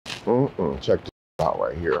Check this out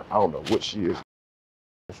right here. I don't know what she is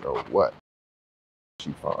or what.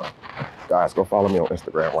 She fine. Guys, go follow me on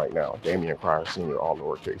Instagram right now. Damion Cryer Senior, all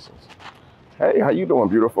lowercases. Hey, how you doing,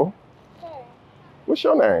 beautiful? Hey. What's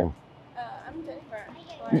your name? I'm Jennifer.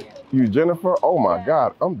 How are you? You Jennifer? Oh my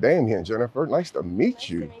God, I'm Damion, Jennifer. Nice to meet Nice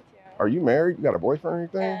you. to meet you. Are you married? You got a boyfriend or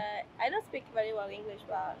anything? I don't speak very well English,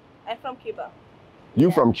 but I'm from Cuba.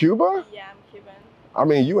 You from Cuba? Yeah, I'm Cuban. I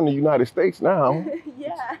mean, you in the United States now.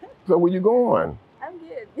 Yeah. So where you going? I'm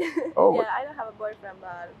good. Oh. Yeah, I don't have a boyfriend,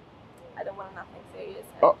 but I don't want nothing serious.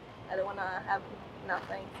 Oh. I don't want to have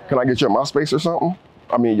nothing. So. Can I get your MySpace or something?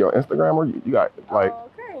 I mean, your Instagram, or you got like... Oh,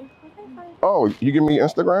 okay, fine. Oh, you give me your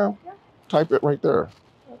Instagram? Yeah. Type it right there.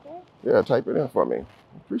 Okay. Yeah, type it in for me.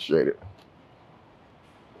 Appreciate it.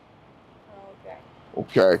 Okay.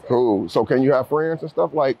 Okay, cool. So can you have friends and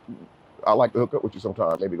stuff? Like, I like to hook up with you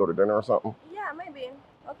sometime. Maybe go to dinner or something? Yeah, maybe.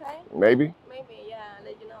 Okay. Maybe? Maybe, yeah, I'll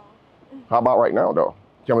let you know. How about right now, though?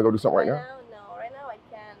 Can we go do something right now? No, right now I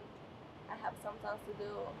can't. I have some things to do,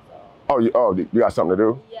 so. Oh, you got something to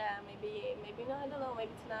do? Yeah, maybe no, I don't know,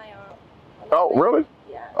 maybe tonight or. Oh, really?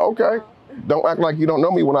 Yeah. Okay. Don't act like you don't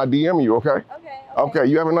know me when I DM you, okay? Okay,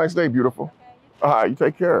 you have a nice day, beautiful. Okay. All right, you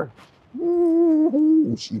take care.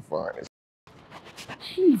 Ooh, she fine.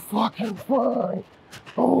 She fucking fine.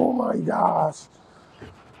 Oh my gosh.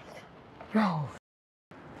 Oh.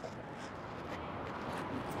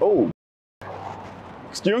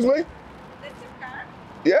 Excuse me? This your car?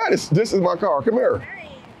 Yeah, this is my car. Come here.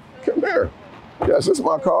 Nice. Come here. Yes, this is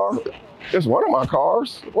my car. It's one of my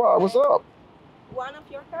cars. Why, what's up? One of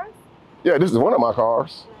your cars? Yeah, this is one of my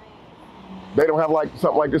cars. Nice. They don't have like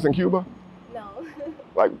something like this in Cuba? No.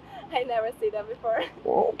 Like, I never see that before.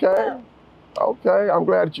 okay. Okay, I'm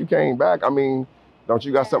glad that you came back. I mean, don't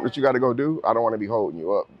you got something that you got to go do? I don't want to be holding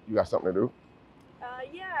you up. You got something to do?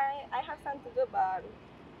 Yeah, I have something to do, but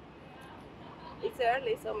it's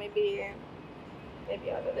early, so maybe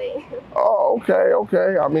other day. Oh,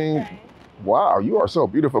 okay. I mean, Okay. wow, you are so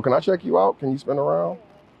beautiful. Can I check you out? Can you spin around?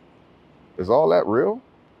 Is all that real?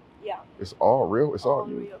 Yeah. It's all real? It's all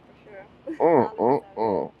you? Real for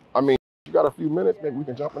sure. I mean, you got a few minutes? Maybe we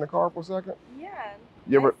can jump in the car for a second? Yeah.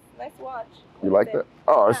 You ever? Nice watch. You like that?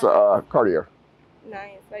 Oh, it's a Cartier.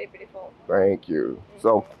 Nice, very beautiful. Thank you.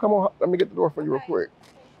 So, come on, let me get the door for you real quick.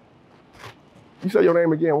 You say your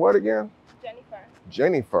name again? What again? Jennifer.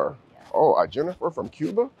 Jennifer. Yeah. Oh, Jennifer from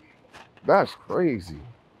Cuba? That's crazy.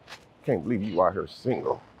 Can't believe you out here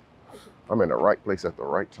single. I'm in the right place at the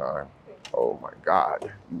right time. Oh my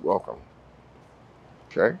God. You're welcome.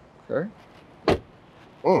 Okay. I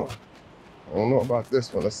don't know about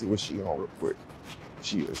this one. Let's see what she on real quick.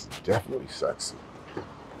 She is definitely sexy.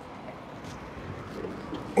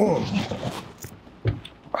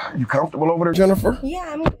 You comfortable over there, Jennifer? Yeah,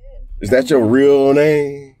 I'm good. Is that your real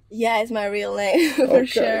name? Yeah, it's my real name for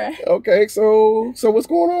sure. Okay, so what's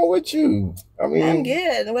going on with you? I mean, I'm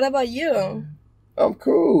good. What about you? I'm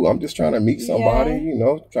cool. I'm just trying to meet somebody, you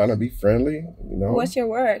know, trying to be friendly, you know. What's your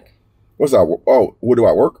work? What's that? Oh, where do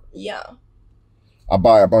I work? Yeah. I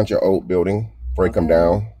buy a bunch of old buildings, break them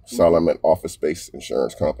down, sell them at office space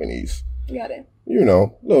insurance companies. Got it. You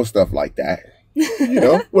know, little stuff like that. You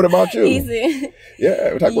know, what about you? Easy.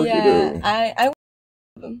 Yeah, what type of work you do? I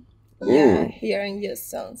here in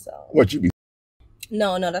Houston, so. What you be?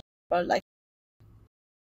 No, that's about like.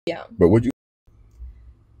 Yeah. But would you?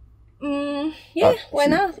 Yeah, why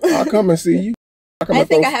not? I'll come and see you. I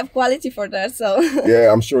think I have quality for that, so.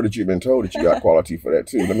 Yeah, I'm sure that you've been told that you got quality for that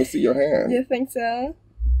too. Let me see your hand. You think so?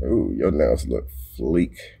 Ooh, your nails look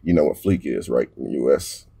fleek. You know what fleek is, right? In the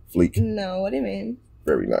U.S. Fleek. No, what do you mean?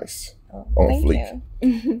 Very nice. Oh, on thank fleek.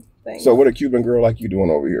 You. Thanks. So what a Cuban girl like you doing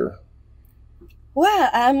over here? Well,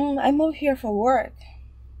 I'm over here for work.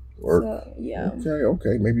 Work? So, yeah.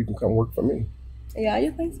 Okay. Maybe you can come work for me. Yeah,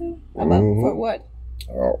 you think so? For what?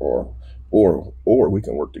 Or we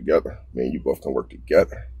can work together. Me and you both can work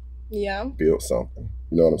together. Yeah. Build something.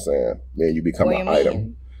 You know what I'm saying? Me and you become an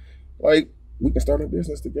item. Like, we can start a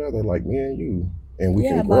business together, like me and you. And we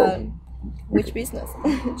can grow. But which business?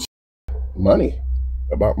 Money.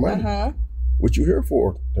 About money. What you here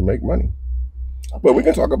for? To make money. Okay. But we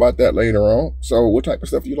can talk about that later on. So what type of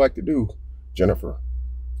stuff you like to do, Jennifer?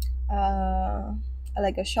 I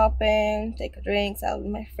like go shopping, take a drinks out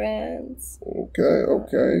with my friends.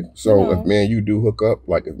 Okay. So if me and you do hook up,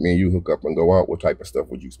 like if me and you hook up and go out, what type of stuff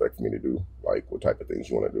would you expect me to do? Like what type of things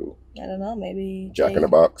you want to do? I don't know, maybe Jack in the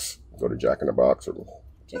Box. Go to Jack in the Box or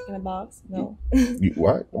Jack in the Box? No.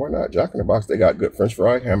 Why not? Jack in the Box, they got good French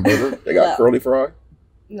fry, hamburger, they got curly fry.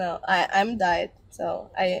 No, I'm diet, so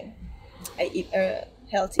I eat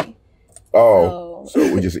healthy. Oh,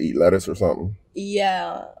 so we just eat lettuce or something?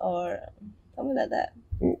 Yeah, or something like that.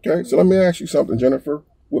 Okay, so let me ask you something, Jennifer.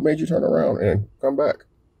 What made you turn around and come back?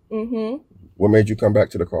 Mm-hmm. What made you come back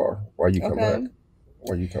to the car? Why you come back? Okay.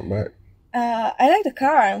 Why you come back? I like the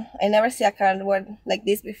car. I never see a car like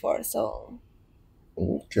this before, so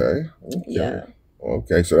Okay, okay, yeah.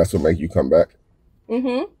 okay. So that's what made you come back.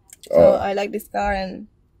 Mm-hmm. So Uh, I like this car and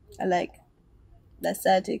I like the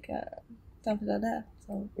aesthetic, something like that.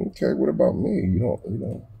 So okay. What about me? You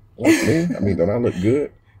don't like me? I mean, don't I look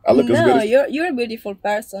good? I look as good no, as. you're a beautiful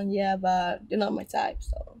person, yeah, but you're not my type,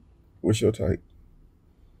 so What's your type?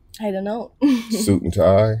 I don't know. Suit and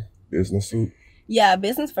tie, business suit, Yeah,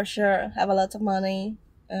 business for sure. Have a lot of money.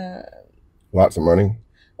 Uh, lots of money.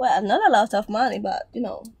 well, not a lot of money, but You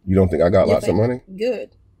don't think I got you lots of think money? good,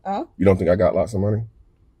 huh? You don't think I got lots of money?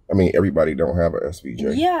 I mean, everybody don't have a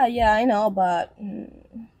SVJ. Yeah, I know, but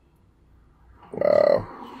Wow.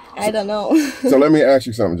 I don't know. So let me ask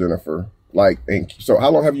you something, Jennifer. Like, so how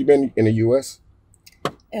long have you been in the U.S.?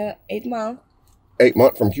 8 months. 8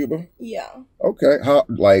 months from Cuba. Yeah. Okay. How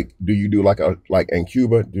like do you do like in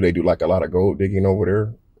Cuba? Do they do like a lot of gold digging over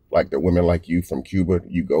there? Like the women like you from Cuba,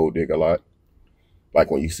 you gold dig a lot.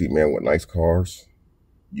 Like when you see men with nice cars,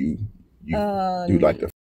 you do like the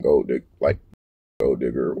gold dig, like gold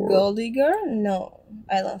digger, or Gold digger? No,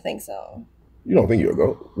 I don't think so. you don't think you'll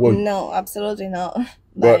go? Well, No, absolutely not.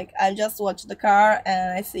 but Like I just watch the car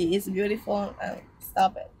and I see it's beautiful and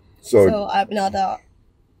stop it. so So I'm not a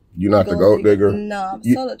you're not the gold digger. No,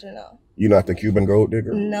 absolutely not. You're not the Cuban gold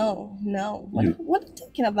digger. No. What You, what are you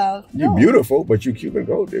talking about? you're No. beautiful, but you Cuban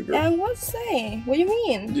gold digger. And what's saying? What do you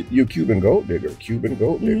mean? You're Cuban gold digger. Cuban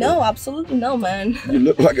gold digger. No, absolutely no, man. You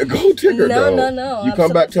look like a gold digger. No, though. no. You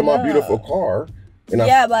come back to my absolutely beautiful not. car, and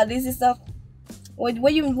Yeah, but this is not.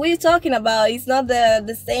 What you talking about? It's not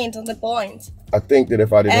the saint on the point. I think that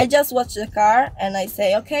if I didn't, I just watch the car and I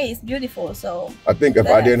say, okay, it's beautiful. So I think if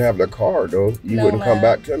I didn't have the car, though, you No, wouldn't come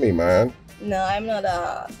man. back to me, man. no, I'm not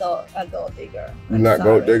a gold digger. You're I'm not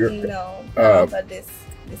gold sorry. digger? No, but this.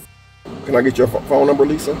 Can I get your phone number,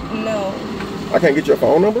 Lisa? No, I can't get your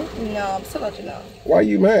phone number? no, absolutely not. Why are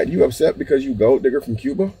you mad? You upset because you gold digger from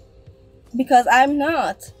Cuba? Because I'm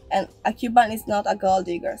not, and a Cuban is not a gold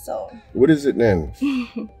digger. So What is it then?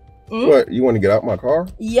 What, you want to get out my car?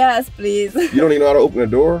 yes, please. You don't even know how to open the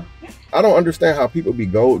door? I don't understand how people be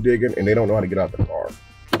gold digging and they don't know how to get out the car.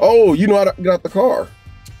 Oh, you know how to get out the car.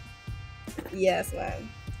 Yes, man.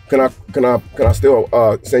 Can I still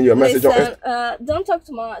send you a message on Listen, don't talk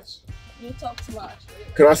too much. You talk too much.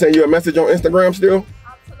 Can I send you a message on Instagram still?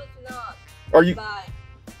 Absolutely not. Are you Bye.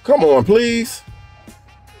 Come on, please.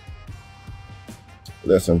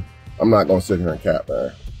 Listen, I'm not gonna sit here and cap,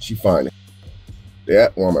 man. She fine.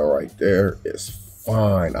 That woman right there is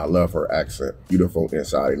fine. I love her accent. Beautiful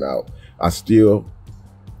inside and out. I still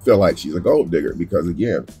feel like she's a gold digger because,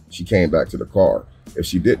 again, she came back to the car. If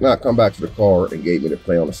she did not come back to the car and gave me the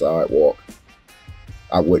play on the sidewalk,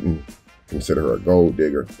 I wouldn't consider her a gold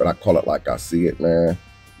digger. But I call it like I see it, man.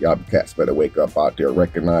 Y'all cats better wake up out there.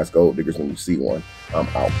 Recognize gold diggers when you see one. I'm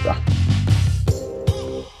out.